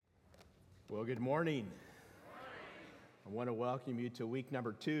Well, good morning. I want to welcome you to week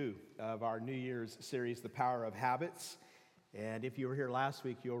number 2 of our New Year's series, The Power of Habits. And if you were here last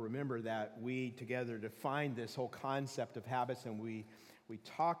week, you'll remember that we together defined this whole concept of habits, and we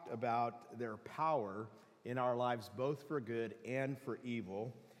talked about their power in our lives, both for good and for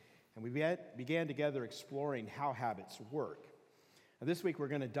evil. And we began together exploring how habits work. Now, this week, we're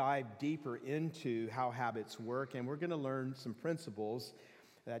going to dive deeper into how habits work, and we're going to learn some principles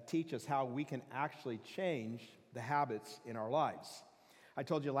that teach us how we can actually change the habits in our lives. I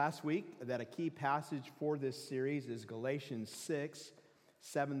told you last week that a key passage for this series is Galatians 6,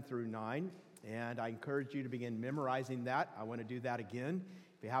 7 through 9, and I encourage you to begin memorizing that. I want to do that again.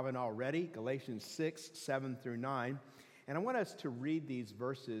 If you haven't already, Galatians 6, 7 through 9. And I want us to read these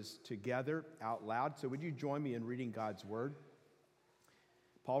verses together out loud. So would you join me in reading God's Word?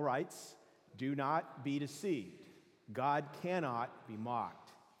 Paul writes, "Do not be deceived. God cannot be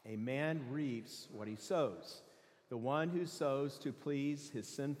mocked. A man reaps what he sows. The one who sows to please his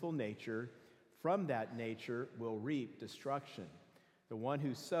sinful nature, from that nature will reap destruction. The one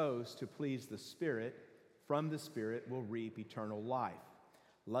who sows to please the Spirit, from the Spirit will reap eternal life.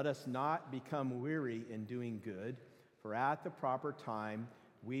 Let us not become weary in doing good, for at the proper time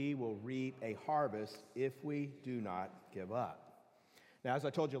we will reap a harvest if we do not give up." Now, as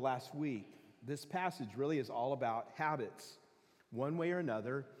I told you last week, this passage really is all about habits. One way or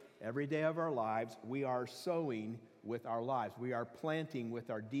another, every day of our lives, we are sowing with our lives. We are planting with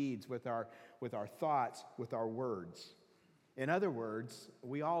our deeds, with our thoughts, with our words. In other words,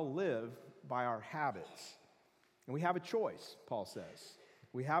 we all live by our habits. And we have a choice, Paul says.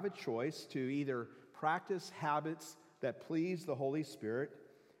 We have a choice to either practice habits that please the Holy Spirit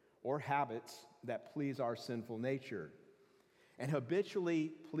or habits that please our sinful nature. And habitually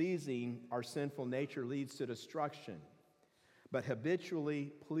pleasing our sinful nature leads to destruction. But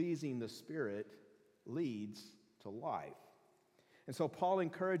habitually pleasing the Spirit leads to life. And so Paul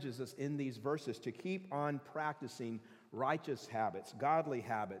encourages us in these verses to keep on practicing righteous habits, godly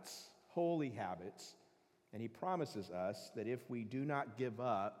habits, holy habits. And he promises us that if we do not give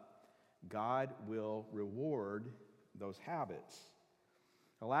up, God will reward those habits.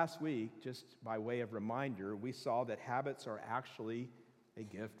 Now, last week, just by way of reminder, we saw that habits are actually a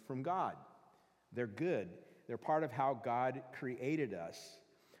gift from God. They're good. They're part of how God created us.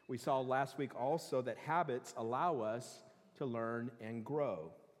 We saw last week also that habits allow us to learn and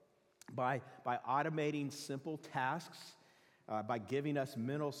grow. By automating simple tasks, by giving us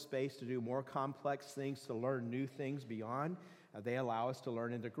mental space to do more complex things, to learn new things beyond, they allow us to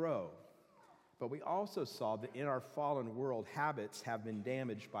learn and to grow. But we also saw that in our fallen world, habits have been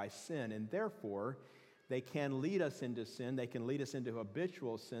damaged by sin, and therefore they can lead us into sin, they can lead us into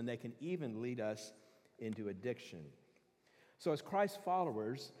habitual sin, they can even lead us into addiction. So as Christ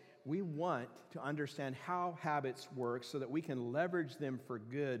followers, we want to understand how habits work so that we can leverage them for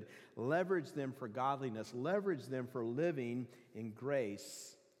good, leverage them for godliness, leverage them for living in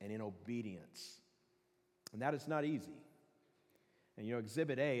grace and in obedience. And that is not easy. And you know,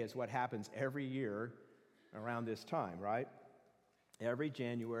 Exhibit A is what happens every year around this time, right? Every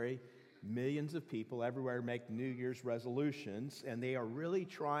January, millions of people everywhere make New Year's resolutions, and they are really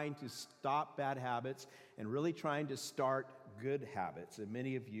trying to stop bad habits and really trying to start good habits. And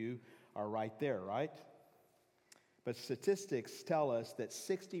many of you are right there, right? But statistics tell us that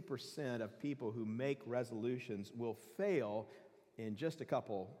 60% of people who make resolutions will fail in just a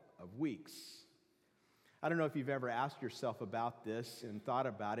couple of weeks. I don't know if you've ever asked yourself about this and thought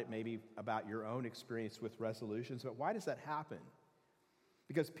about it, maybe about your own experience with resolutions, but why does that happen?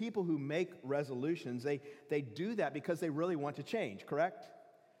 Because people who make resolutions, they do that because they really want to change, correct?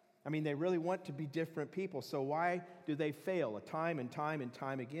 I mean, they really want to be different people. So why do they fail time and time and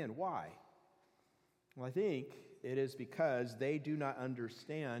time again? Why? Well, I think it is because they do not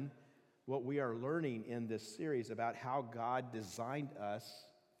understand what we are learning in this series about how God designed us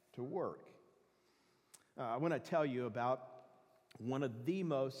to work. I want to tell you about one of the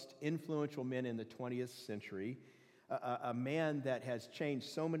most influential men in the 20th century, a man that has changed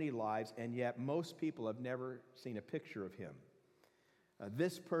so many lives, and yet most people have never seen a picture of him.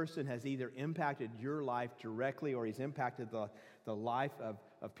 This person has either impacted your life directly or he's impacted the life of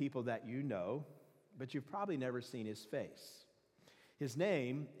people that you know, but you've probably never seen his face. His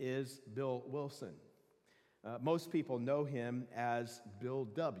name is Bill Wilson. Most people know him as Bill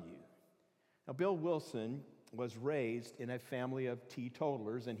W. Now, Bill Wilson was raised in a family of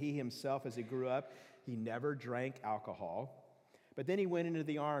teetotalers, and he himself, as he grew up, he never drank alcohol. But then he went into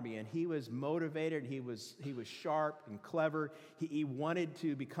the Army, and he was motivated, he was sharp and clever. He wanted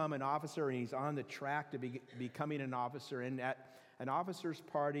to become an officer, and he's on the track to becoming an officer. And at an officer's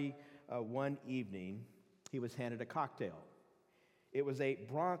party one evening, he was handed a cocktail. It was a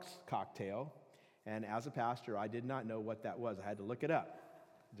Bronx cocktail, and as a pastor, I did not know what that was. I had to look it up.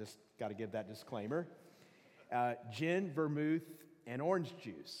 Just got to give that disclaimer. Gin, vermouth, and orange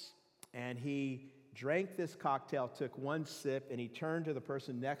juice. And he drank this cocktail, took one sip, and he turned to the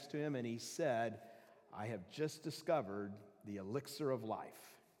person next to him and he said, "I have just discovered the elixir of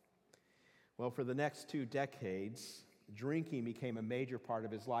life." Well, for the next 2 decades, drinking became a major part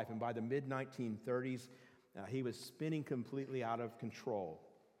of his life. And by the mid-1930s, he was spinning completely out of control.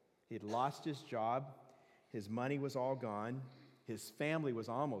 He had lost his job. His money was all gone. His family was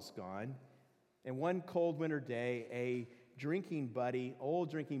almost gone. And one cold winter day, a old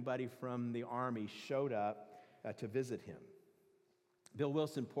drinking buddy from the Army showed up to visit him. Bill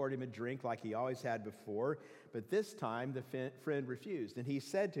Wilson poured him a drink like he always had before, but this time the friend refused. And he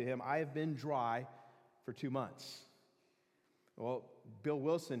said to him, "I have been dry for 2 months." Well, Bill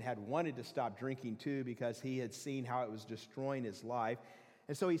Wilson had wanted to stop drinking too because he had seen how it was destroying his life.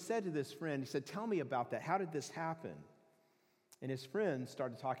 And so he said to this friend, he said, "Tell me about that. How did this happen?" And his friend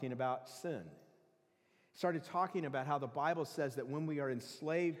started talking about sin. Started talking about how the Bible says that when we are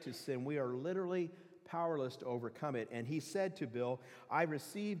enslaved to sin, we are literally powerless to overcome it. And he said to Bill, "I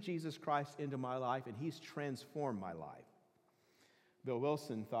received Jesus Christ into my life, and he's transformed my life." Bill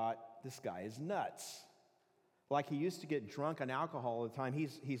Wilson thought, this guy is nuts. Like he used to get drunk on alcohol all the time,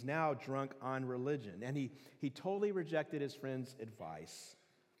 he's now drunk on religion. And he totally rejected his friend's advice,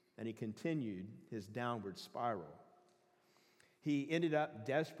 and he continued his downward spiral. He ended up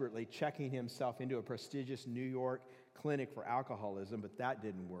desperately checking himself into a prestigious New York clinic for alcoholism, but that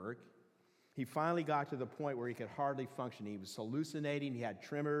didn't work. He finally got to the point where he could hardly function. He was hallucinating, he had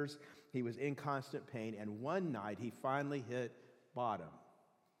tremors, he was in constant pain, and one night he finally hit bottom.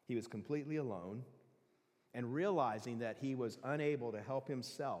 He was completely alone, and realizing that he was unable to help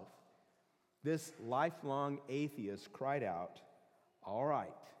himself, this lifelong atheist cried out, "All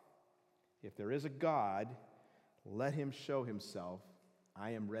right, if there is a God, let him show himself.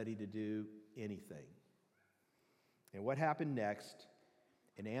 I am ready to do anything." And what happened next,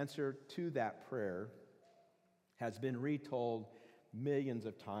 in answer to that prayer, has been retold millions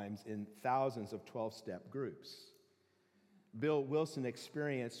of times in thousands of 12-step groups. Bill Wilson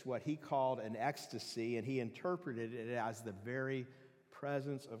experienced what he called an ecstasy, and he interpreted it as the very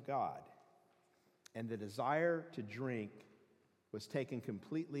presence of God. And the desire to drink was taken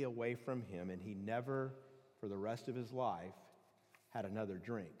completely away from him, and he never, for the rest of his life, had another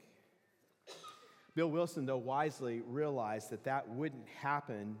drink. Bill Wilson, though, wisely realized that that wouldn't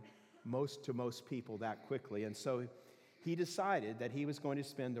happen to most people that quickly, and so he decided that he was going to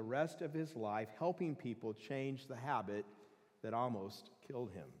spend the rest of his life helping people change the habit that almost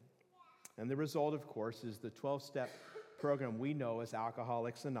killed him. And the result, of course, is the 12-step program we know as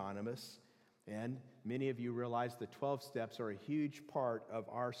Alcoholics Anonymous. And many of you realize the 12 steps are a huge part of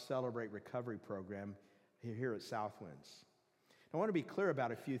our Celebrate Recovery program here at Southwinds. I want to be clear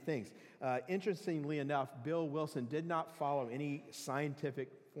about a few things. Interestingly enough, Bill Wilson did not follow any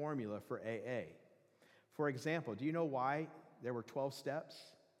scientific formula for AA. For example, do you know why there were 12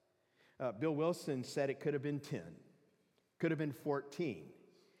 steps? Bill Wilson said it could have been 10, could have been 14,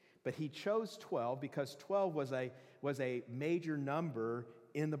 but he chose 12 because 12 was a major number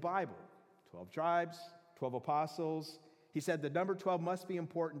in the Bible. 12 tribes, 12 apostles. He said the number 12 must be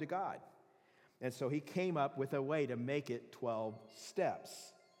important to God. And so he came up with a way to make it 12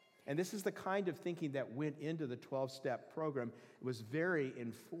 steps. And this is the kind of thinking that went into the 12-step program. It was very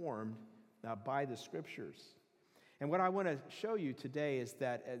informed by the scriptures. And what I want to show you today is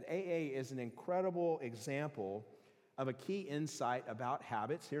that AA is an incredible example of a key insight about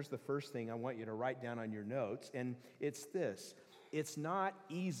habits. Here's the first thing I want you to write down on your notes, and it's this. It's not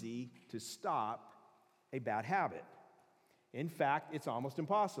easy to stop a bad habit. In fact, it's almost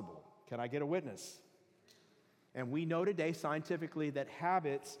impossible. Can I get a witness? And we know today scientifically that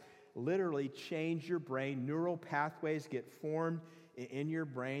habits literally change your brain. Neural pathways get formed in your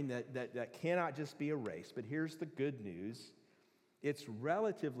brain that cannot just be erased. But here's the good news. It's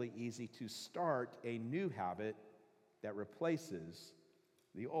relatively easy to start a new habit that replaces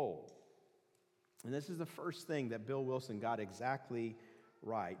the old. And this is the first thing that Bill Wilson got exactly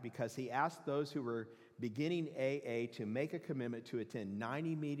right, because he asked those who were beginning AA to make a commitment to attend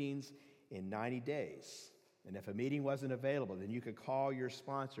 90 meetings in 90 days. And if a meeting wasn't available, then you could call your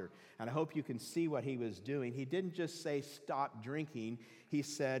sponsor. And I hope you can see what he was doing. He didn't just say stop drinking. He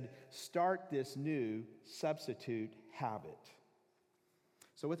said start this new substitute habit.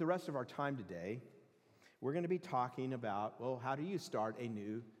 So with the rest of our time today, we're going to be talking about, well, how do you start a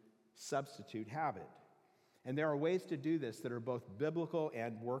new substitute habit? And there are ways to do this that are both biblical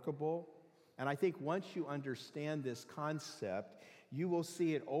and workable. And I think once you understand this concept, you will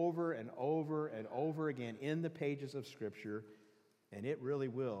see it over and over and over again in the pages of Scripture, and it really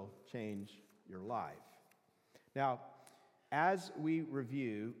will change your life. Now, as we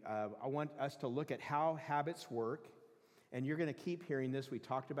review, I want us to look at how habits work, and you're going to keep hearing this. We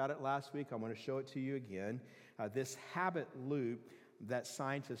talked about it last week. I want to show it to you again. This habit loop that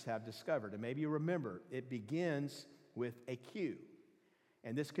scientists have discovered. And maybe you remember, it begins with a cue.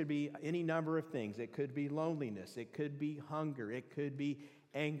 And this could be any number of things. It could be loneliness. It could be hunger. It could be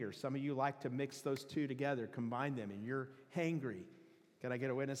anger. Some of you like to mix those two together, combine them, and you're hangry. Can I get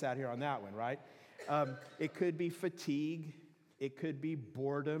a witness out here on that one, right? It could be fatigue. It could be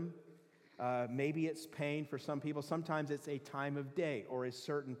boredom. Maybe it's pain for some people. Sometimes it's a time of day or a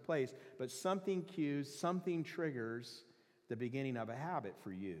certain place. But something cues, something triggers the beginning of a habit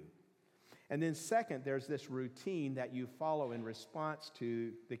for you. And then second, there's this routine that you follow in response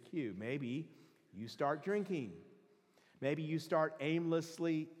to the cue. Maybe you start drinking. Maybe you start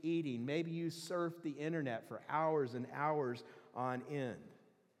aimlessly eating. Maybe you surf the internet for hours and hours on end.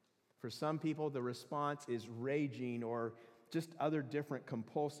 For some people, the response is raging or just other different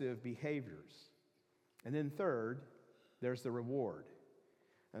compulsive behaviors. And then third, there's the reward.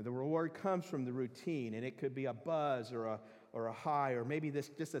 And the reward comes from the routine, and it could be a buzz or a high, or maybe this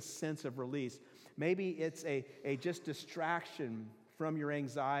just a sense of release. Maybe it's a just distraction from your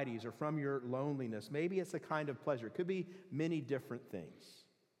anxieties or from your loneliness. Maybe it's a kind of pleasure. It could be many different things.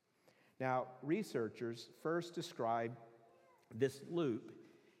 Now, researchers first described this loop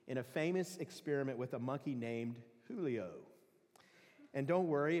in a famous experiment with a monkey named Julio. And don't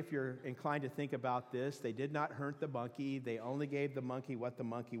worry if you're inclined to think about this. They did not hurt the monkey. They only gave the monkey what the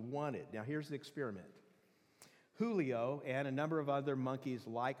monkey wanted. Now, here's the experiment. Julio and a number of other monkeys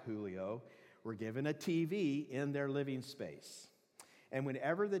like Julio were given a TV in their living space. And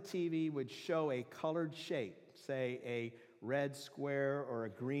whenever the TV would show a colored shape, say a red square or a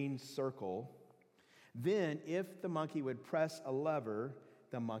green circle, then if the monkey would press a lever,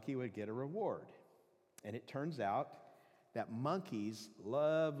 the monkey would get a reward. And it turns out that monkeys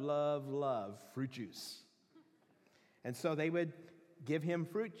love fruit juice. And so they would give him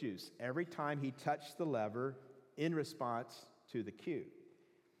fruit juice every time he touched the lever in response to the cue.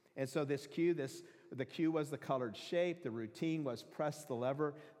 And so the cue was the colored shape, the routine was press the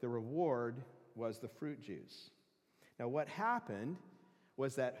lever, the reward was the fruit juice. Now what happened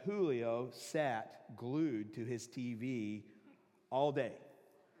was that Julio sat glued to his TV all day,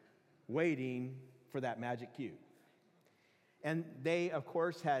 waiting for that magic cue. And they, of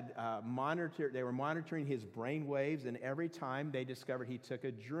course, they were monitoring his brain waves, and every time they discovered he took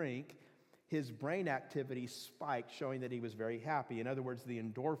a drink, his brain activity spiked, showing that he was very happy. In other words, the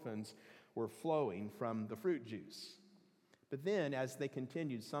endorphins were flowing from the fruit juice. But then, as they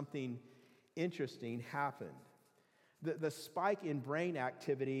continued, something interesting happened. The spike in brain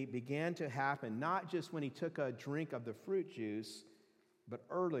activity began to happen not just when he took a drink of the fruit juice, but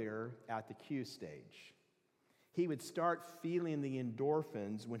earlier at the cue stage. He would start feeling the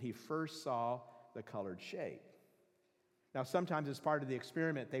endorphins when he first saw the colored shape. Now, sometimes as part of the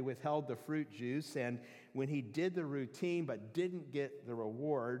experiment, they withheld the fruit juice, and when he did the routine but didn't get the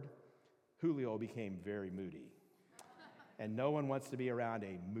reward, Julio became very moody. And no one wants to be around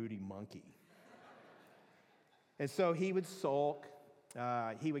a moody monkey. And so he would sulk,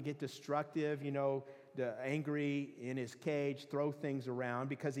 he would get destructive, angry in his cage, throw things around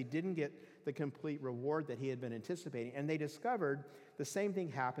because he didn't get the complete reward that he had been anticipating. And they discovered the same thing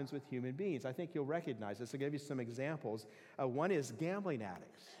happens with human beings. I think you'll recognize this. I'll give you some examples. One is gambling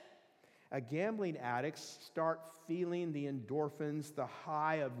addicts. Gambling addicts start feeling the endorphins, the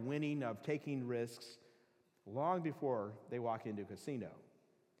high of winning, of taking risks, long before they walk into a casino.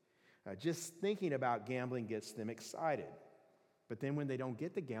 Just thinking about gambling gets them excited. But then when they don't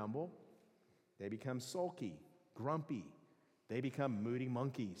get to gamble, they become sulky, grumpy. They become moody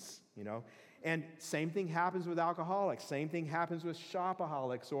monkeys, And same thing happens with alcoholics. Same thing happens with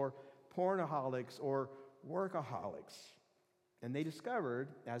shopaholics or pornaholics or workaholics. And they discovered,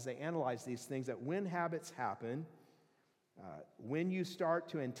 as they analyzed these things, that when habits happen, when you start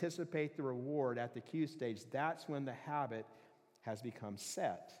to anticipate the reward at the cue stage, that's when the habit has become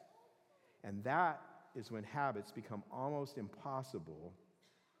set. And that is when habits become almost impossible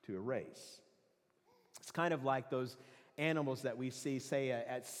to erase. It's kind of like those animals that we see, say,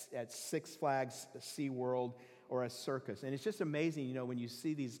 at Six Flags, SeaWorld, or a circus. And it's just amazing, when you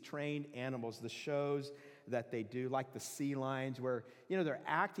see these trained animals, the shows that they do, like the sea lions, where, they're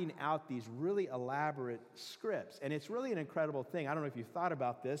acting out these really elaborate scripts. And it's really an incredible thing. I don't know if you've thought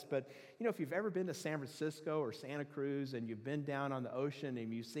about this, but, if you've ever been to San Francisco or Santa Cruz and you've been down on the ocean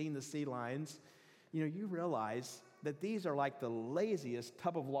and you've seen the sea lions, you realize that these are like the laziest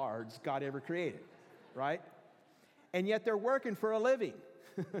tub of lards God ever created, right? And yet they're working for a living.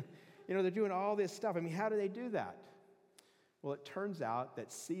 They're doing all this stuff. How do they do that? Well, it turns out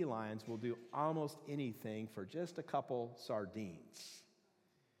that sea lions will do almost anything for just a couple sardines.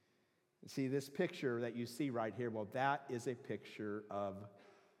 See, this picture that you see right here, well, that is a picture of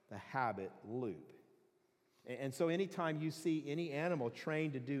the habit loop. And so anytime you see any animal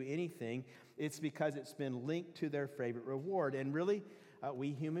trained to do anything, it's because it's been linked to their favorite reward. And really,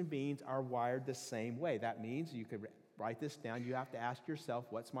 we human beings are wired the same way. That means you could write this down. You have to ask yourself,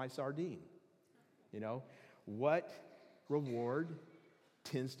 what's my sardine? What reward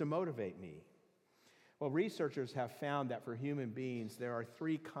tends to motivate me? Well, researchers have found that for human beings, there are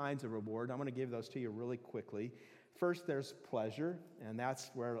three kinds of reward. I'm going to give those to you really quickly. First, there's pleasure, and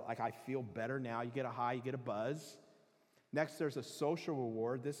that's where, I feel better now. You get a high, you get a buzz. Next, there's a social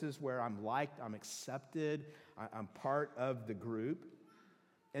reward. This is where I'm liked, I'm accepted, I'm part of the group.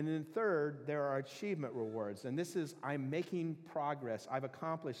 And then third, there are achievement rewards, and this is I'm making progress, I've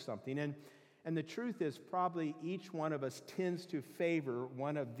accomplished something. And the truth is, probably each one of us tends to favor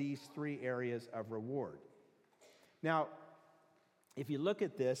one of these three areas of reward. Now, if you look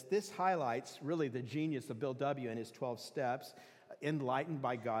at this highlights really the genius of Bill W. and his 12 steps, enlightened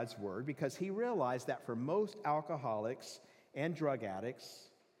by God's word, because he realized that for most alcoholics and drug addicts,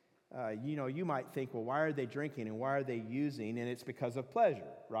 you might think, well, why are they drinking and why are they using? And it's because of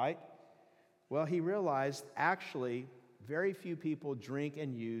pleasure, right? Well, he realized actually very few people drink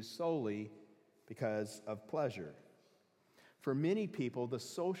and use solely because of pleasure. For many people, the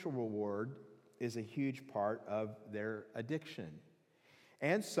social reward is a huge part of their addiction.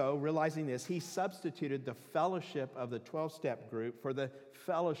 And so, realizing this, he substituted the fellowship of the 12-step group for the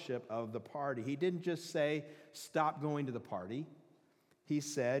fellowship of the party. He didn't just say, stop going to the party. He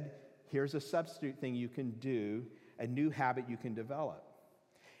said, here's a substitute thing you can do, a new habit you can develop.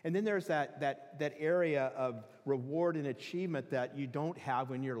 And then there's that area of reward and achievement that you don't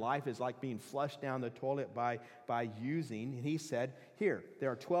have when your life is like being flushed down the toilet by using. And he said, here, there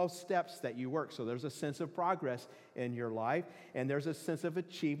are 12 steps that you work. So there's a sense of progress in your life, and there's a sense of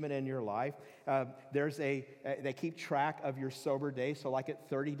achievement in your life. They keep track of your sober days. So like at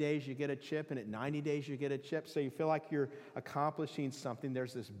 30 days, you get a chip, and at 90 days, you get a chip. So you feel like you're accomplishing something.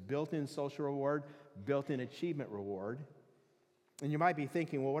 There's this built-in social reward, built-in achievement reward. And you might be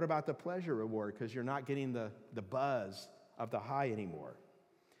thinking, well, what about the pleasure reward? Because you're not getting the buzz of the high anymore.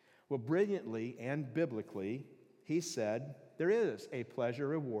 Well, brilliantly and biblically, he said there is a pleasure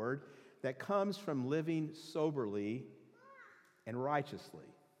reward that comes from living soberly and righteously.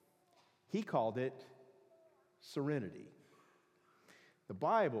 He called it serenity. The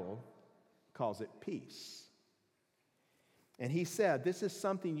Bible calls it peace. And he said, this is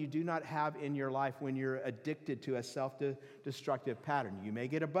something you do not have in your life when you're addicted to a self-destructive pattern. You may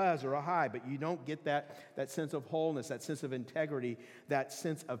get a buzz or a high, but you don't get that sense of wholeness, that sense of integrity, that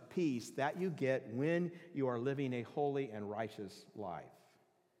sense of peace that you get when you are living a holy and righteous life.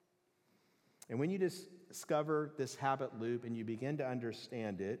 And when you discover this habit loop and you begin to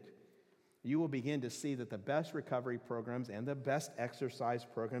understand it, you will begin to see that the best recovery programs and the best exercise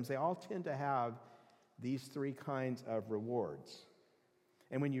programs, they all tend to have these three kinds of rewards.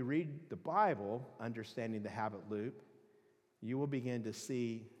 And when you read the Bible, understanding the habit loop, you will begin to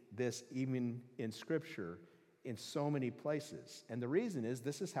see this even in Scripture in so many places. And the reason is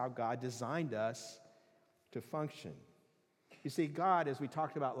this is how God designed us to function. You see, God, as we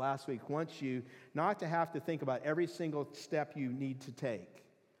talked about last week, wants you not to have to think about every single step you need to take,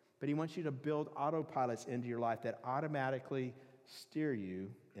 but He wants you to build autopilots into your life that automatically steer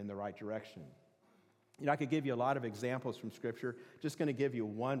you in the right direction. I could give you a lot of examples from Scripture. Just going to give you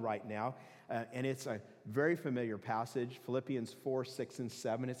one right now, and it's a very familiar passage, Philippians 4, 6, and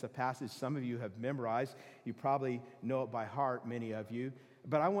 7. It's a passage some of you have memorized. You probably know it by heart, many of you.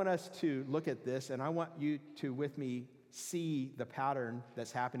 But I want us to look at this, and I want you to, with me, see the pattern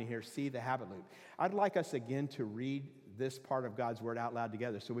that's happening here, see the habit loop. I'd like us again to read this part of God's Word out loud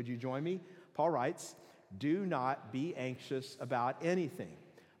together. So would you join me? Paul writes, "Do not be anxious about anything,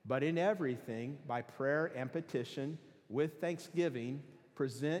 but in everything, by prayer and petition, with thanksgiving,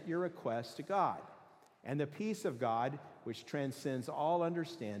 present your requests to God. And the peace of God, which transcends all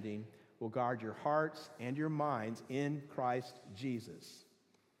understanding, will guard your hearts and your minds in Christ Jesus."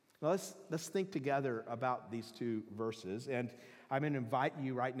 Now let's think together about these two verses. And I'm going to invite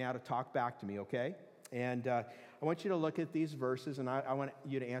you right now to talk back to me, okay? And I want you to look at these verses, and I want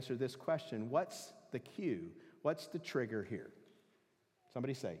you to answer this question. What's the cue? What's the trigger here?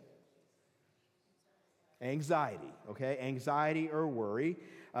 Somebody say. Anxiety, okay? Anxiety or worry.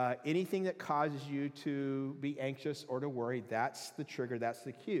 Anything that causes you to be anxious or to worry, that's the trigger, that's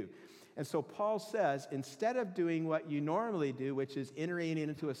the cue. And so Paul says, instead of doing what you normally do, which is entering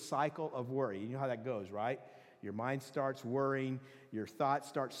into a cycle of worry, you know how that goes, right? Your mind starts worrying, your thoughts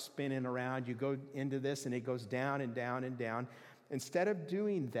start spinning around, you go into this and it goes down and down and down. Instead of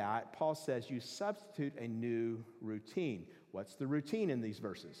doing that, Paul says you substitute a new routine. What's the routine in these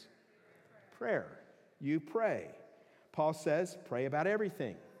verses? Prayer. You pray. Paul says, pray about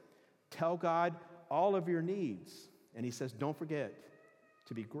everything. Tell God all of your needs. And he says, don't forget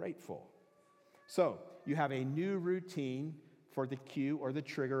to be grateful. So you have a new routine for the cue or the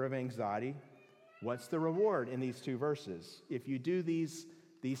trigger of anxiety. What's the reward in these two verses? If you do these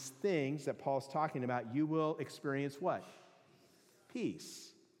things that Paul's talking about, you will experience what?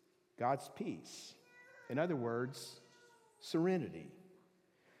 Peace. God's peace. In other words, serenity.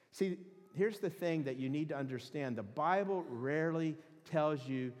 See, here's the thing that you need to understand. The Bible rarely tells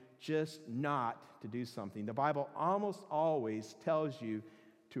you just not to do something. The Bible almost always tells you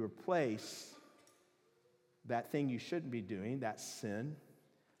to replace that thing you shouldn't be doing, that sin,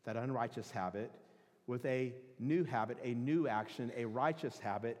 that unrighteous habit, with a new habit, a new action, a righteous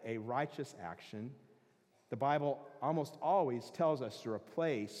habit, a righteous action. The Bible almost always tells us to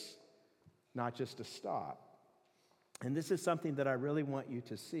replace, not just to stop. And this is something that I really want you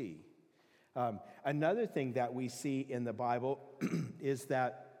to see. Another thing that we see in the Bible is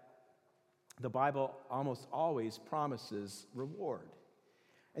that the Bible almost always promises reward.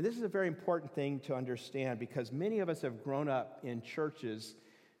 And this is a very important thing to understand because many of us have grown up in churches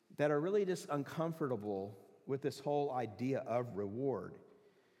that are really just uncomfortable with this whole idea of reward.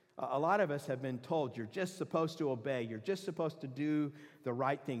 A lot of us have been told you're just supposed to obey, you're just supposed to do the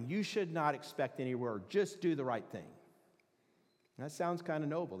right thing. You should not expect any reward, just do the right thing. That sounds kind of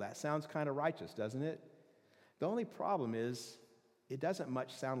noble. That sounds kind of righteous, doesn't it? The only problem is it doesn't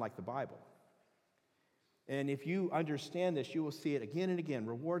much sound like the Bible. And if you understand this, you will see it again and again.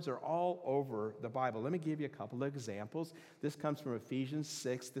 Rewards are all over the Bible. Let me give you a couple of examples. This comes from Ephesians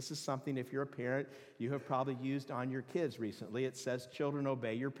 6. This is something, if you're a parent, you have probably used on your kids recently. It says, children,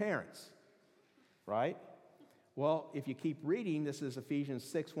 obey your parents, right? Well, if you keep reading, this is Ephesians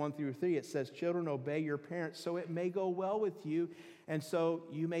 6, 1 through 3. It says, children, obey your parents so it may go well with you and so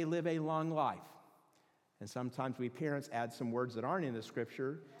you may live a long life. And sometimes we parents add some words that aren't in the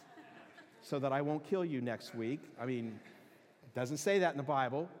scripture so that I won't kill you next week. I mean, it doesn't say that in the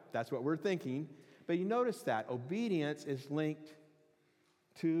Bible. That's what we're thinking. But you notice that obedience is linked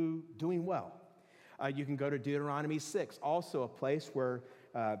to doing well. You can go to Deuteronomy 6, also a place where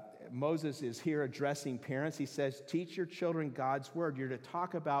Moses is here addressing parents. He says, teach your children God's word. You're to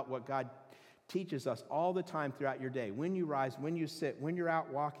talk about what God teaches us all the time throughout your day. When you rise, when you sit, when you're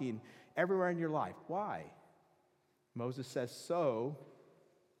out walking, everywhere in your life. Why? Moses says, so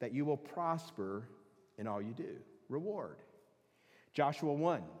that you will prosper in all you do. Reward. Joshua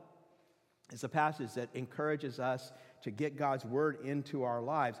 1 is a passage that encourages us to get God's word into our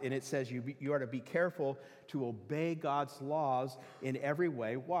lives. And it says you are to be careful to obey God's laws in every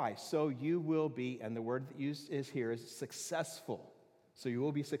way. Why? So you will be, and the word that used is here, is successful. So you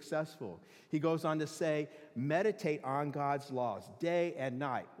will be successful. He goes on to say, meditate on God's laws day and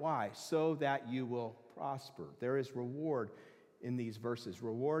night. Why? So that you will prosper. There is reward in these verses.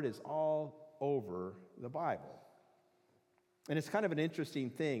 Reward is all over the Bible. And it's kind of an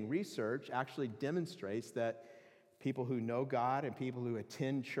interesting thing. Research actually demonstrates that people who know God and people who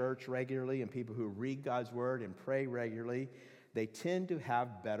attend church regularly and people who read God's word and pray regularly, they tend to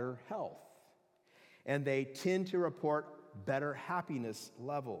have better health. And they tend to report better happiness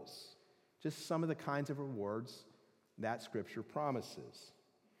levels. Just some of the kinds of rewards that Scripture promises.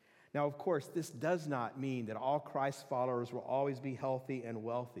 Now, of course, this does not mean that all Christ followers will always be healthy and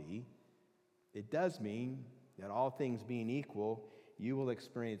wealthy. It does mean that all things being equal, you will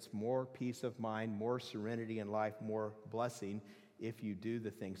experience more peace of mind, more serenity in life, more blessing if you do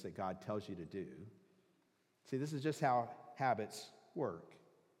the things that God tells you to do. See, this is just how habits work.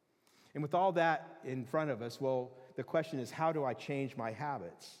 And with all that in front of us, well, the question is, how do I change my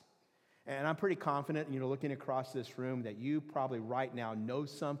habits? And I'm pretty confident, looking across this room, that you probably right now know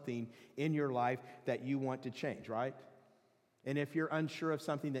something in your life that you want to change, right? And if you're unsure of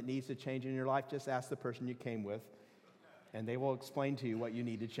something that needs to change in your life, just ask the person you came with, and they will explain to you what you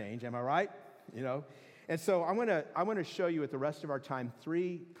need to change. Am I right? And so I want to show you at the rest of our time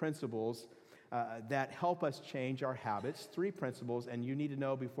 3 principles that help us change our habits. 3 principles, and you need to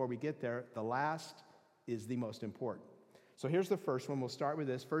know before we get there, the last is the most important. So here's the first one. We'll start with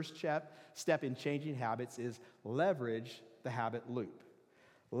this. First step in changing habits is leverage the habit loop.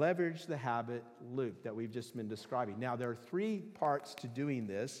 Leverage the habit loop that we've just been describing. Now, there are 3 parts to doing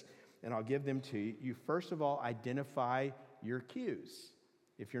this, and I'll give them to you. You first of all identify your cues.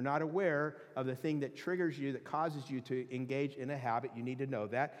 If you're not aware of the thing that triggers you, that causes you to engage in a habit, you need to know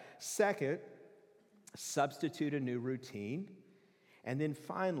that. Second, substitute a new routine. And then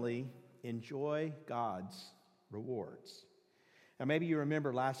finally, enjoy God's rewards. Now, maybe you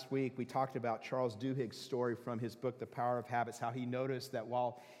remember last week we talked about Charles Duhigg's story from his book, The Power of Habits, how he noticed that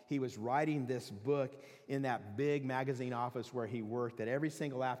while he was writing this book in that big magazine office where he worked, that every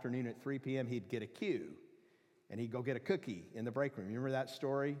single afternoon at 3 p.m. he'd get a cue, and he'd go get a cookie in the break room. You remember that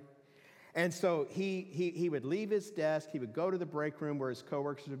story? And so he would leave his desk, he would go to the break room where his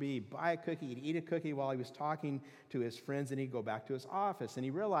coworkers would be, he'd buy a cookie, he'd eat a cookie while he was talking to his friends, and he'd go back to his office. And he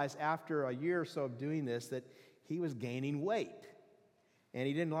realized after a year or so of doing this that he was gaining weight. And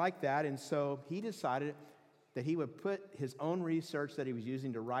he didn't like that, and so he decided that he would put his own research that he was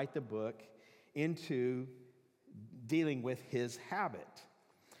using to write the book into dealing with his habit.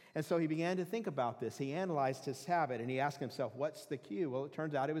 And so he began to think about this. He analyzed his habit, and he asked himself, what's the cue? Well, it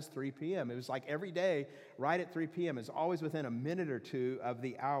turns out it was 3 p.m. It was like every day, right at 3 p.m. It's always within a minute or two of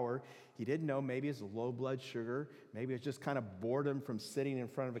the hour. He didn't know, maybe it's low blood sugar. Maybe it's just kind of boredom from sitting in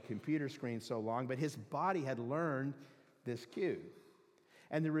front of a computer screen so long. But his body had learned this cue.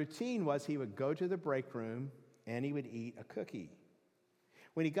 And the routine was he would go to the break room and he would eat a cookie.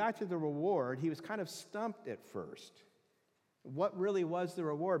 When he got to the reward, he was kind of stumped at first. What really was the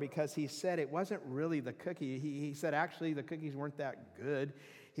reward? Because he said it wasn't really the cookie. He said actually the cookies weren't that good.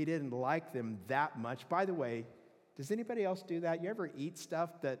 He didn't like them that much. By the way, does anybody else do that? You ever eat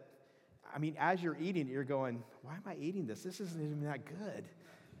stuff that, I mean, as you're eating it, you're going, why am I eating this? This isn't even that good.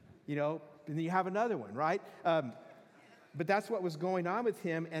 You know, and then you have another one, right? But that's what was going on with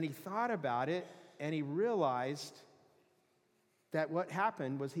him, and he thought about it, and he realized that what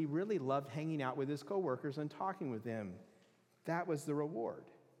happened was he really loved hanging out with his coworkers and talking with them. That was the reward.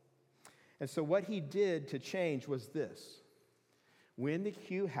 And so what he did to change was this. When the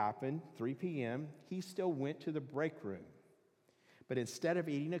cue happened, 3 p.m., he still went to the break room. But instead of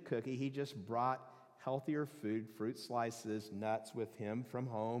eating a cookie, he just brought healthier food, fruit slices, nuts with him from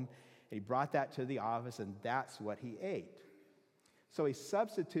home. He brought that to the office, and that's what he ate. So he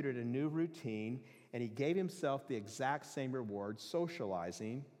substituted a new routine, and he gave himself the exact same reward,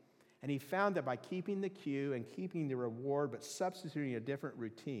 socializing. And he found that by keeping the cue and keeping the reward, but substituting a different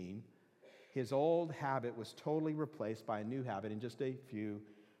routine, his old habit was totally replaced by a new habit in just a few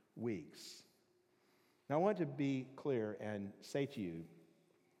weeks. Now, I want to be clear and say to you,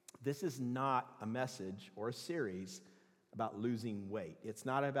 this is not a message or a series about losing weight. It's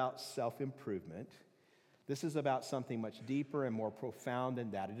not about self-improvement. This is about something much deeper and more profound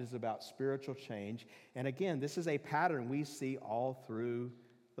than that. It is about spiritual change. And again, this is a pattern we see all through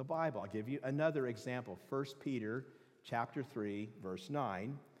the Bible. I'll give you another example. 1 Peter chapter 3, verse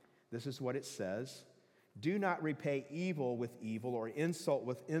 9. This is what it says. Do not repay evil with evil or insult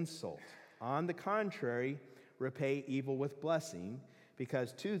with insult. On the contrary, repay evil with blessing,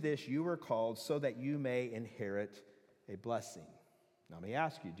 because to this you were called so that you may inherit a blessing. Now let me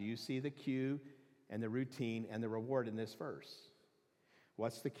ask you, do you see the cue and the routine and the reward in this verse?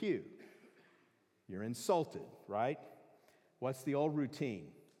 What's the cue? You're insulted, right? What's the old routine?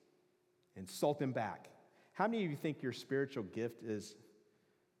 Insult him back. How many of you think your spiritual gift is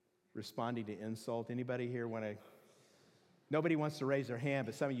responding to insult? Anybody here want to? Nobody wants to raise their hand,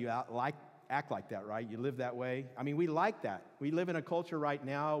 but some of you act like that, right? You live that way. I mean, we like that. We live in a culture right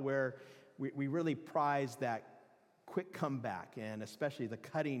now where we really prize that quick comeback, and especially the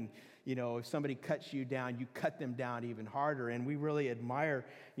cutting. You know, if somebody cuts you down, you cut them down even harder, and we really admire,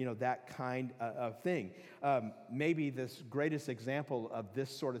 that kind of thing. Maybe this greatest example of this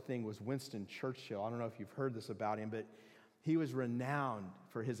sort of thing was Winston Churchill. I don't know if you've heard this about him, but he was renowned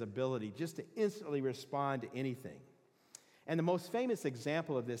for his ability just to instantly respond to anything. And the most famous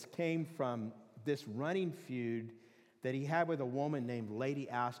example of this came from this running feud that he had with a woman named Lady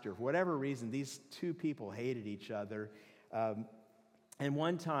Astor. For whatever reason, these two people hated each other. And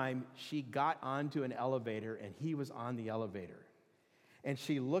one time, she got onto an elevator, and he was on the elevator. And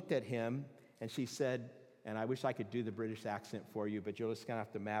she looked at him, and she said, and I wish I could do the British accent for you, but you'll just kind of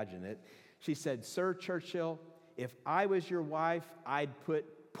have to imagine it. She said, Sir Churchill, if I was your wife, I'd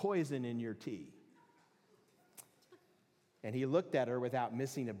put poison in your tea. And he looked at her without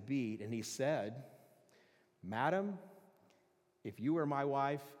missing a beat, and he said, Madam, if you were my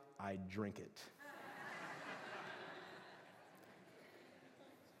wife, I'd drink it.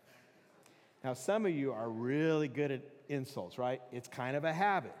 Now, some of you are really good at insults, right? It's kind of a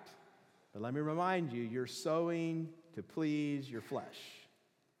habit. But let me remind you, you're sowing to please your flesh,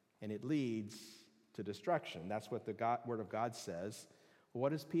 and it leads to destruction. That's what the Word of God says. Well,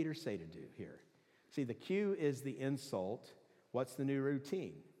 what does Peter say to do here? See, the cue is the insult. What's the new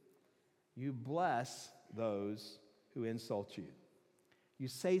routine? You bless those who insult you. You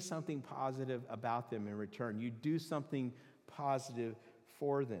say something positive about them in return. You do something positive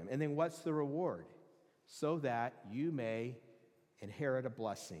for them. And then what's the reward? So that you may inherit a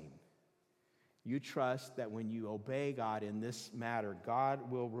blessing. You trust that when you obey God in this matter,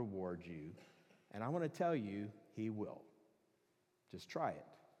 God will reward you. And I want to tell you, He will. Just try it.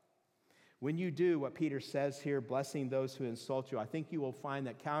 When you do what Peter says here, blessing those who insult you, I think you will find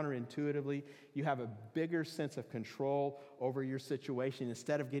that counterintuitively, you have a bigger sense of control over your situation.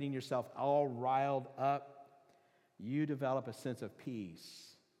 Instead of getting yourself all riled up, you develop a sense of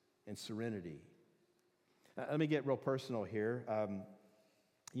peace and serenity. Let me get real personal here.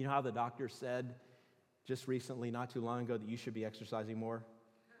 You know how the doctor said just recently, not too long ago, that you should be exercising more?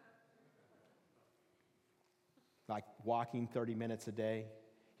 Like walking 30 minutes a day.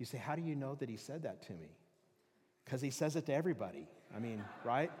 You say, how do you know that he said that to me? Because he says it to everybody. I mean,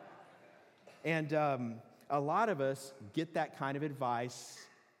 right? And a lot of us get that kind of advice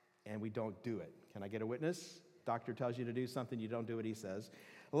and we don't do it. Can I get a witness? Doctor tells you to do something, you don't do what he says.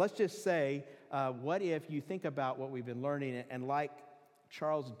 Well, let's just say, what if you think about what we've been learning, and like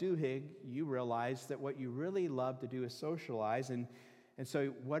Charles Duhigg, you realize that what you really love to do is socialize, and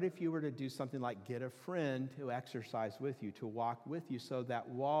so what if you were to do something like get a friend to exercise with you, to walk with you, so that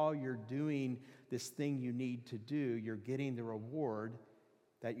while you're doing this thing you need to do, you're getting the reward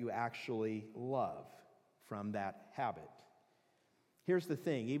that you actually love from that habit. Here's the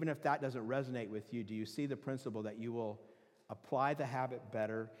thing, even if that doesn't resonate with you, do you see the principle that you will apply the habit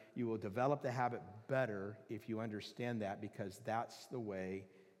better, you will develop the habit better if you understand that, because that's the way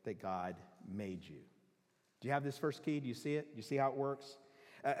that God made you. Do you have this first key? Do you see it? Do you see how it works?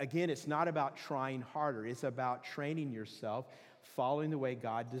 Again, it's not about trying harder. It's about training yourself, following the way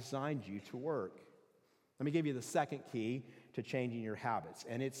God designed you to work. Let me give you the second key to changing your habits.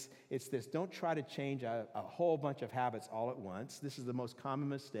 And it's this: don't try to change a whole bunch of habits all at once. This is the most common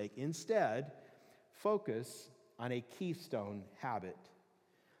mistake. Instead, focus on a keystone habit.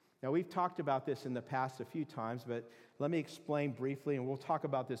 Now, we've talked about this in the past a few times, but let me explain briefly, and we'll talk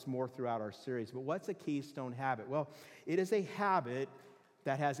about this more throughout our series. But what's a keystone habit? Well, it is a habit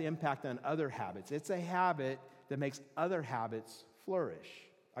that has impact on other habits. It's a habit that makes other habits flourish.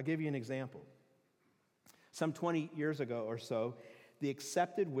 I'll give you an example. Some 20 years ago or so, the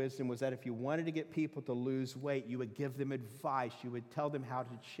accepted wisdom was that if you wanted to get people to lose weight, you would give them advice. You would tell them how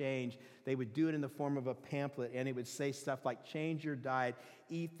to change. They would do it in the form of a pamphlet, and it would say stuff like, change your diet,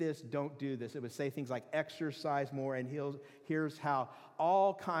 eat this, don't do this. It would say things like, exercise more, and here's how.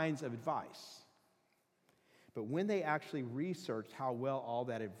 All kinds of advice. But when they actually researched how well all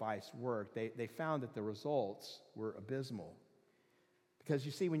that advice worked, they found that the results were abysmal. Because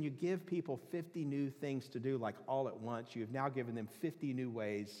you see, when you give people 50 new things to do, like all at once, you've now given them 50 new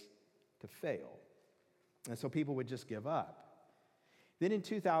ways to fail. And so people would just give up. Then in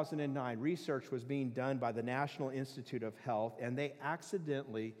 2009, research was being done by the National Institute of Health, and they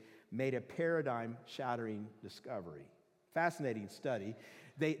accidentally made a paradigm-shattering discovery. Fascinating study.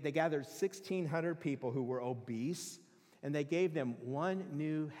 They gathered 1,600 people who were obese, and they gave them one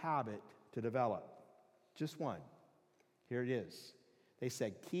new habit to develop. Just one. Here it is. They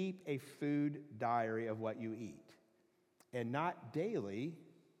said, keep a food diary of what you eat. And not daily,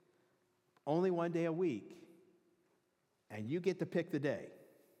 only one day a week. And you get to pick the day.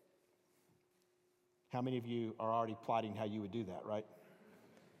 How many of you are already plotting how you would do that, right?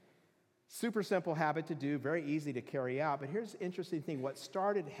 Super simple habit to do, very easy to carry out. But here's the interesting thing. What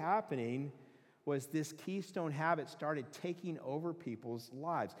started happening was this keystone habit started taking over people's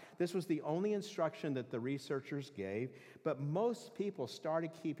lives. This was the only instruction that the researchers gave, but most people started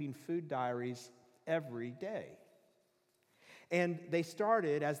keeping food diaries every day. And they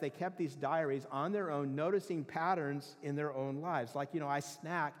started, as they kept these diaries on their own, noticing patterns in their own lives. Like, I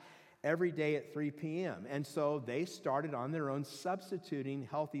snack every day at 3 p.m. And so they started on their own substituting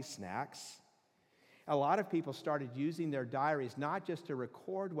healthy snacks. A lot of people started using their diaries not just to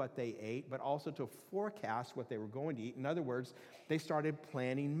record what they ate, but also to forecast what they were going to eat. In other words, they started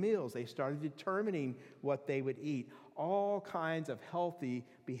planning meals. They started determining what they would eat. All kinds of healthy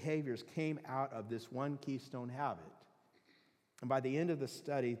behaviors came out of this one keystone habit. And by the end of the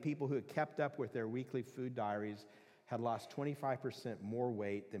study, people who had kept up with their weekly food diaries had lost 25% more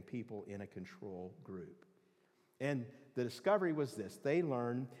weight than people in a control group. And the discovery was this. They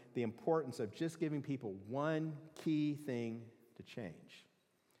learned the importance of just giving people one key thing to change.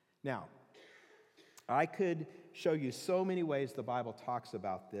 Now, I could show you so many ways the Bible talks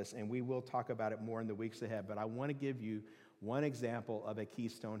about this, and we will talk about it more in the weeks ahead, but I want to give you one example of a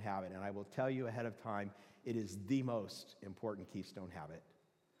keystone habit, and I will tell you ahead of time, it is the most important keystone habit.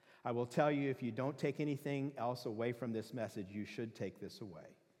 I will tell you, if you don't take anything else away from this message, you should take this away.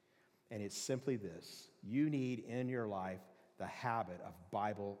 And it's simply this. You need in your life the habit of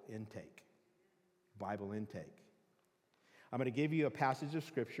Bible intake. Bible intake. I'm going to give you a passage of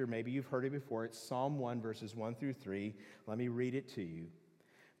Scripture. Maybe you've heard it before. It's Psalm 1, verses 1 through 3. Let me read it to you.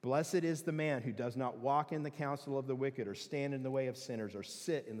 Blessed is the man who does not walk in the counsel of the wicked, or stand in the way of sinners, or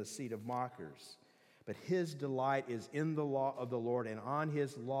sit in the seat of mockers. But his delight is in the law of the Lord, and on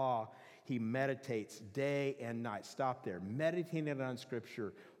his law he meditates day and night. Stop there. Meditating on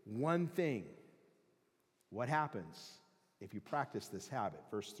Scripture, one thing. What happens if you practice this habit?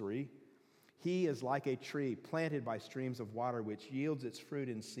 Verse 3. He is like a tree planted by streams of water, which yields its fruit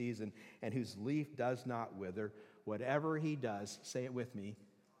in season, and whose leaf does not wither. Whatever he does, say it with me,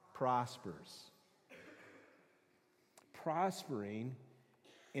 prospers. Prospering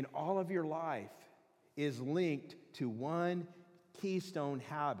in all of your life is linked to one keystone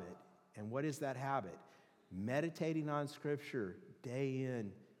habit. And what is that habit? Meditating on Scripture day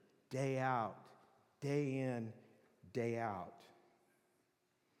in, day out, day in, day out.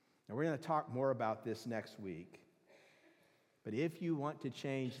 Now, we're going to talk more about this next week. But if you want to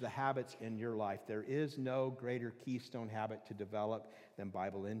change the habits in your life, there is no greater keystone habit to develop than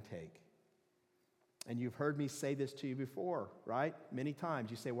Bible intake. And you've heard me say this to you before, right? Many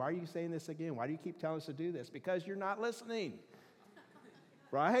times. You say, why are you saying this again? Why do you keep telling us to do this? Because you're not listening,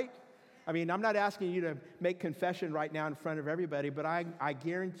 right? I mean, I'm not asking you to make confession right now in front of everybody, but I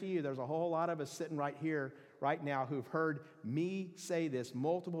guarantee you there's a whole lot of us sitting right here right now who've heard me say this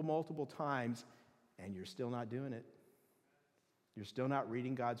multiple times, and you're still not doing it. You're still not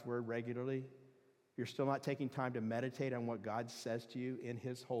reading God's Word regularly. You're still not taking time to meditate on what God says to you in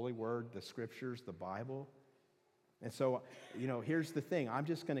His holy Word, the Scriptures, the Bible. And so, here's the thing. I'm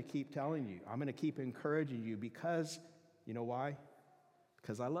just going to keep telling you. I'm going to keep encouraging you because, you know why?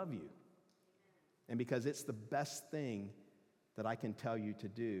 Because I love you. And because it's the best thing that I can tell you to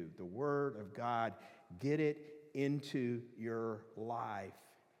do. The Word of God, get it into your life.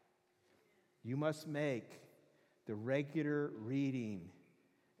 You must make the regular reading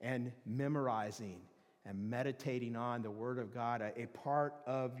and memorizing and meditating on the Word of God a part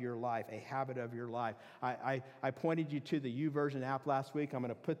of your life, a habit of your life. I pointed you to the YouVersion app last week. I'm going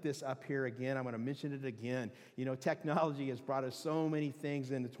to put this up here again. I'm going to mention it again. Technology has brought us so many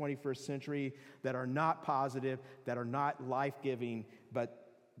things in the 21st century that are not positive, that are not life-giving, but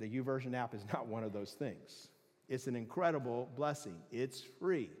the YouVersion app is not one of those things. It's an incredible blessing. It's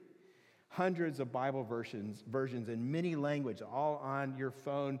free. Hundreds of Bible versions in many languages, all on your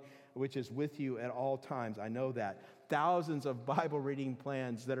phone, which is with you at all times. I know that. Thousands of Bible reading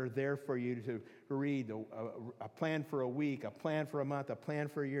plans that are there for you to read. A plan for a week, a plan for a month, a plan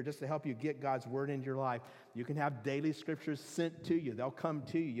for a year, just to help you get God's Word into your life. You can have daily scriptures sent to you. They'll come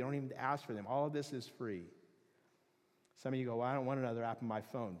to you. You don't even ask for them. All of this is free. Some of you go, well, I don't want another app on my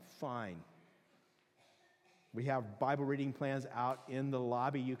phone. Fine. We have Bible reading plans out in the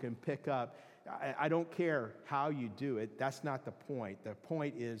lobby you can pick up. I don't care how you do it. That's not the point. The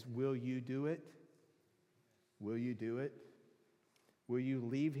point is, will you do it? Will you do it? Will you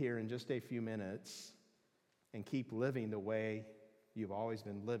leave here in just a few minutes and keep living the way you've always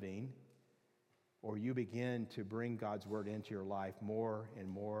been living? Or you begin to bring God's Word into your life more and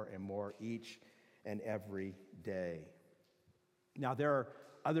more and more each and every day? Now, there are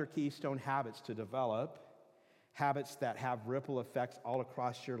other keystone habits to develop, habits that have ripple effects all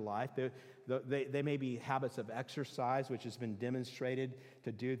across your life. They may be habits of exercise, which has been demonstrated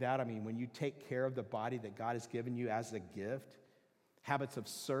to do that. I mean, when you take care of the body that God has given you as a gift. Habits of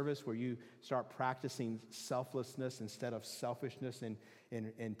service, where you start practicing selflessness instead of selfishness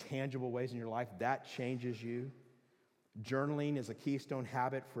in tangible ways in your life. That changes you. Journaling is a keystone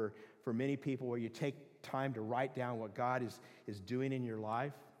habit for many people, where you take time to write down what God is doing in your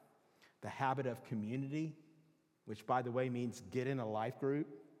life. The habit of community, which, by the way, means get in a life group.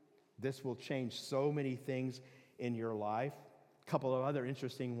 This will change so many things in your life. A couple of other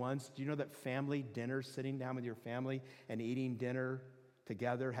interesting ones. Do you know that family dinner, sitting down with your family and eating dinner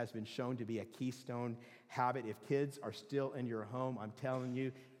together, has been shown to be a keystone habit? If kids are still in your home, I'm telling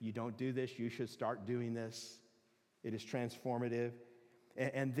you, you don't do this. You should start doing this. It is transformative.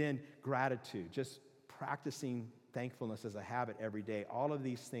 And then gratitude, just practicing thankfulness as a habit every day. All of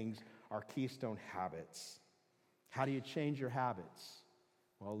these things are keystone habits. How do you change your habits?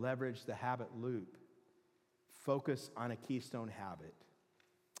 Well, leverage the habit loop. Focus on a keystone habit.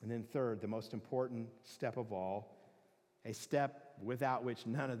 And then third, the most important step of all, a step without which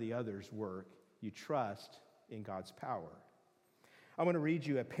none of the others work, you trust in God's power. I want to read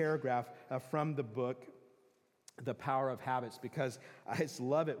you a paragraph from the book, The Power of Habits, because I just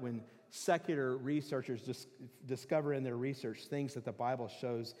love it when secular researchers discover in their research things that the Bible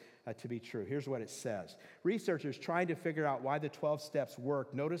shows to be true. Here's what it says. Researchers trying to figure out why the 12 steps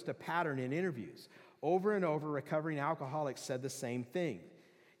work noticed a pattern in interviews. Over and over, recovering alcoholics said the same thing.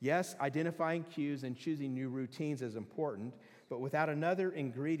 Yes, identifying cues and choosing new routines is important, but without another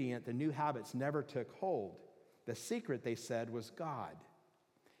ingredient, the new habits never took hold. The secret, they said, was God.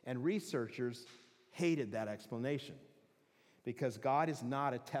 And researchers hated that explanation because God is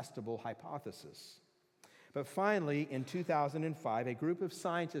not a testable hypothesis. But finally, in 2005, a group of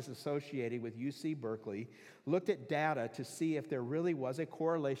scientists associated with UC Berkeley looked at data to see if there really was a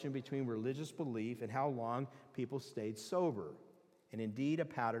correlation between religious belief and how long people stayed sober. And indeed, a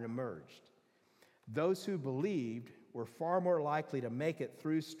pattern emerged. Those who believed were far more likely to make it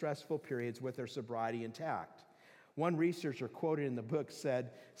through stressful periods with their sobriety intact. One researcher quoted in the book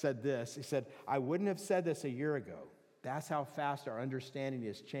said this. He said, "I wouldn't have said this a year ago. That's how fast our understanding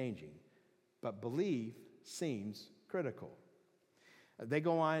is changing. But belief seems critical." They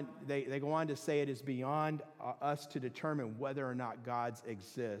go on to say it is beyond us to determine whether or not God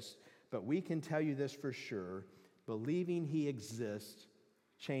exists, but we can tell you this for sure. Believing he exists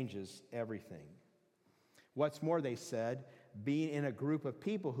changes everything. What's more, they said, being in a group of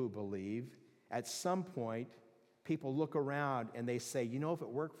people who believe, at some point, people look around and they say, you know, if it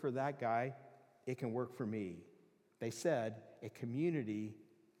worked for that guy, it can work for me. They said, a community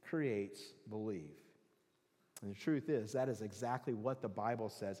creates belief. And the truth is, that is exactly what the Bible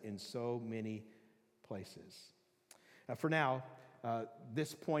says in so many places. For now,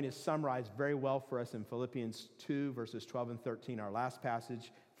 this point is summarized very well for us in Philippians 2, verses 12 and 13, our last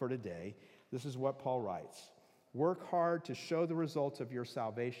passage for today. This is what Paul writes. Work hard to show the results of your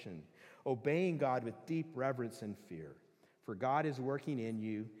salvation, obeying God with deep reverence and fear. For God is working in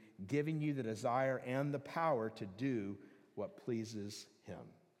you, giving you the desire and the power to do what pleases him.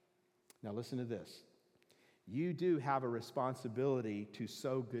 Now listen to this. You do have a responsibility to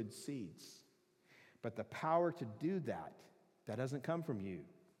sow good seeds, but the power to do that doesn't come from you.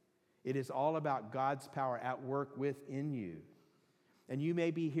 It is all about God's power at work within you. And you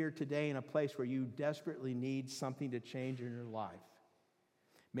may be here today in a place where you desperately need something to change in your life.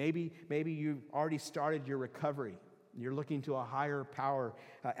 Maybe you've already started your recovery. You're looking to a higher power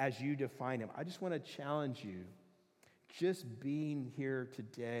as you define him. I just want to challenge you. Just being here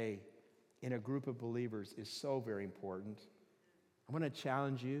today in a group of believers is so very important. I want to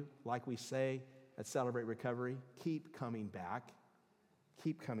challenge you, like we say at Celebrate Recovery, keep coming back.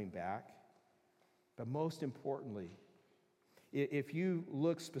 Keep coming back. But most importantly, if you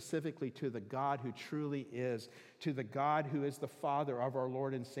look specifically to the God who truly is, to the God who is the Father of our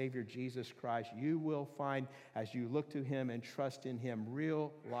Lord and Savior Jesus Christ, you will find, as you look to him and trust in him,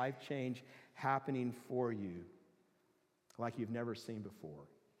 real life change happening for you like you've never seen before.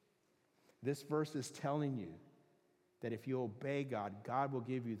 This verse is telling you that if you obey God, God will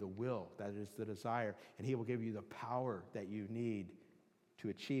give you the will, that is the desire, and he will give you the power that you need to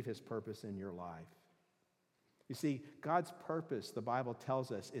achieve his purpose in your life. You see, God's purpose, the Bible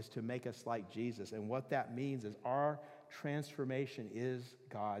tells us, is to make us like Jesus. And what that means is our transformation is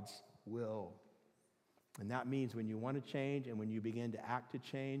God's will. And that means when you want to change and when you begin to act to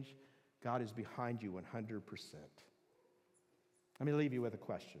change, God is behind you 100%. Let me leave you with a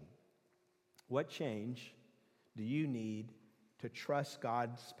question. What change do you need to trust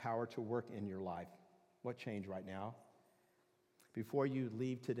God's power to work in your life? What change right now? Before you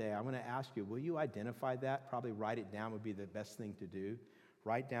leave today, I want to ask you, will you identify that? Probably write it down would be the best thing to do.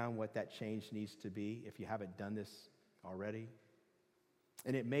 Write down what that change needs to be if you haven't done this already.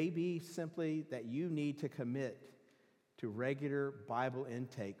 And it may be simply that you need to commit to regular Bible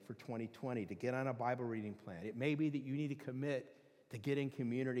intake for 2020, to get on a Bible reading plan. It may be that you need to commit to get in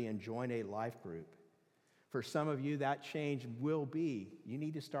community and join a life group. For some of you, that change will be, you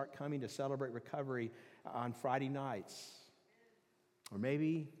need to start coming to Celebrate Recovery on Friday nights. Or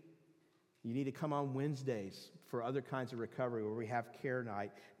maybe you need to come on Wednesdays for other kinds of recovery where we have care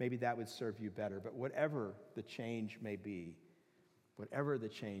night. Maybe that would serve you better. But whatever the change may be, whatever the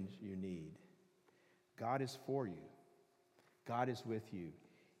change you need, God is for you. God is with you.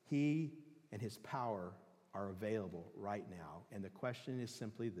 He and his power are available right now. And the question is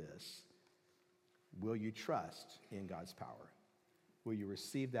simply this: will you trust in God's power? Will you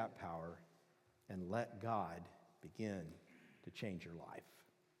receive that power and let God begin to change your life.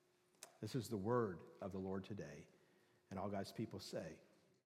 This is the word of the Lord today. And all God's people say,